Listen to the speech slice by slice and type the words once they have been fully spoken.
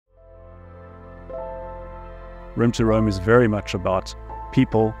Room to Roam is very much about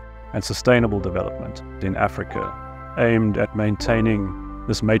people and sustainable development in Africa, aimed at maintaining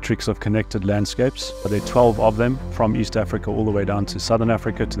this matrix of connected landscapes. There are 12 of them from East Africa all the way down to Southern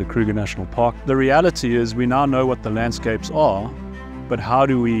Africa to the Kruger National Park. The reality is we now know what the landscapes are, but how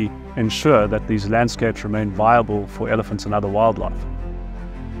do we ensure that these landscapes remain viable for elephants and other wildlife?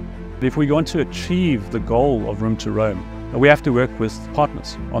 If we want to achieve the goal of Room to Roam, we have to work with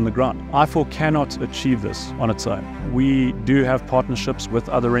partners on the ground. IFAW cannot achieve this on its own. We do have partnerships with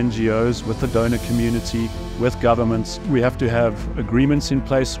other NGOs, with the donor community, with governments. We have to have agreements in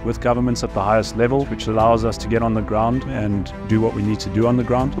place with governments at the highest level, which allows us to get on the ground and do what we need to do on the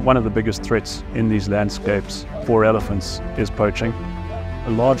ground. One of the biggest threats in these landscapes for elephants is poaching.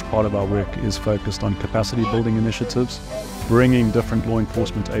 A large part of our work is focused on capacity building initiatives, bringing different law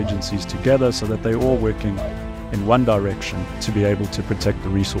enforcement agencies together so that they're all working in one direction to be able to protect the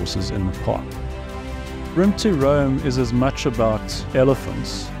resources in the park. Room to Roam is as much about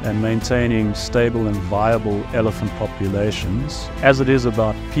elephants and maintaining stable and viable elephant populations as it is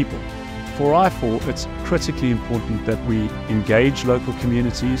about people. For IFAW, it's critically important that we engage local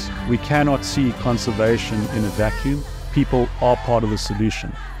communities. We cannot see conservation in a vacuum. People are part of the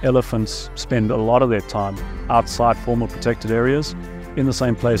solution. Elephants spend a lot of their time outside formal protected areas in the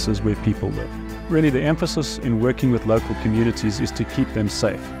same places where people live. Really, the emphasis in working with local communities is to keep them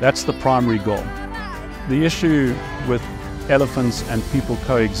safe. That's the primary goal. The issue with elephants and people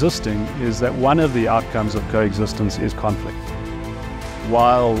coexisting is that one of the outcomes of coexistence is conflict.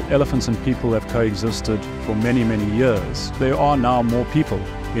 While elephants and people have coexisted for many, many years, there are now more people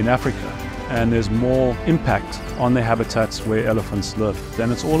in Africa, and there's more impact on the habitats where elephants live. Then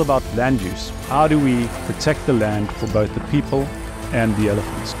it's all about land use. How do we protect the land for both the people and the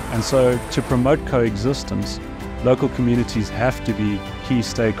elephants? And so to promote coexistence, local communities have to be key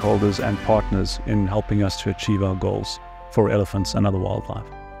stakeholders and partners in helping us to achieve our goals for elephants and other wildlife.